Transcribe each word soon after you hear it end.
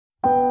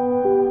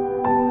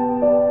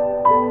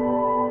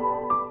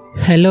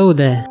Hello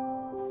there,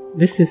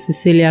 this is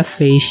Cecilia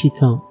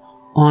Feyisitan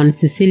on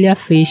Cecilia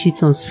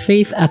Feyisitan's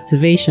Faith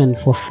Activation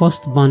for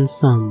Firstborn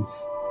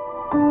Sons.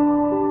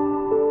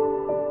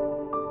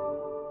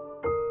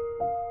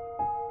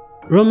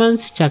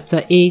 Romans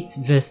chapter 8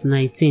 verse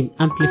 19,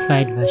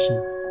 Amplified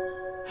Version.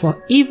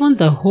 For even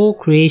the whole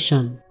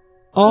creation,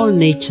 all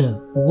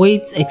nature,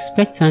 waits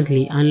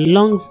expectantly and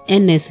longs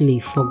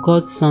earnestly for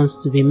God's sons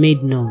to be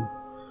made known,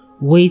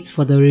 waits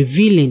for the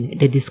revealing,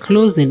 the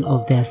disclosing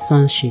of their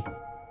sonship.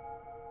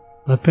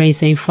 We're praying,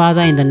 saying,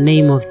 Father, in the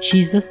name of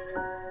Jesus,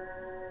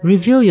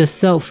 reveal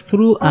yourself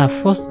through our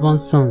firstborn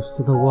sons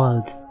to the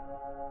world.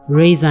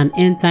 Raise an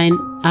end-time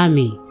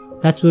army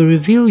that will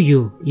reveal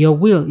you, your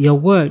will, your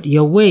word,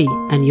 your way,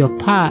 and your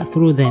power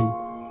through them,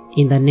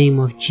 in the name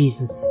of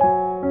Jesus.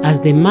 As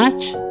they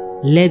march,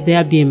 let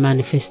there be a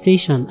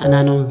manifestation and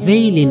an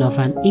unveiling of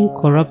an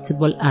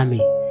incorruptible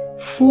army,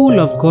 full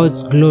of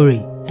God's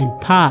glory and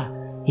power,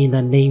 in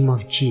the name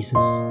of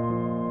Jesus.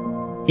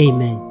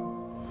 Amen.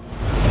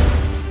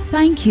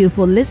 Thank you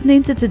for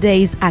listening to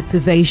today's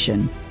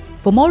activation.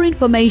 For more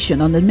information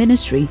on the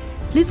ministry,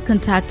 please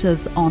contact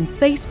us on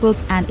Facebook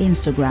and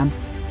Instagram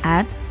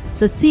at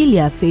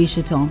Cecilia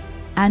Feyisitan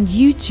and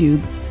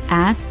YouTube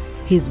at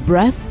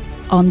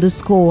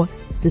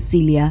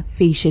 @hisbreath_Cecilia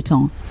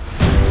Feyisitan.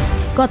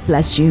 God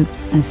bless you,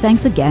 and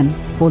thanks again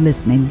for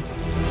listening.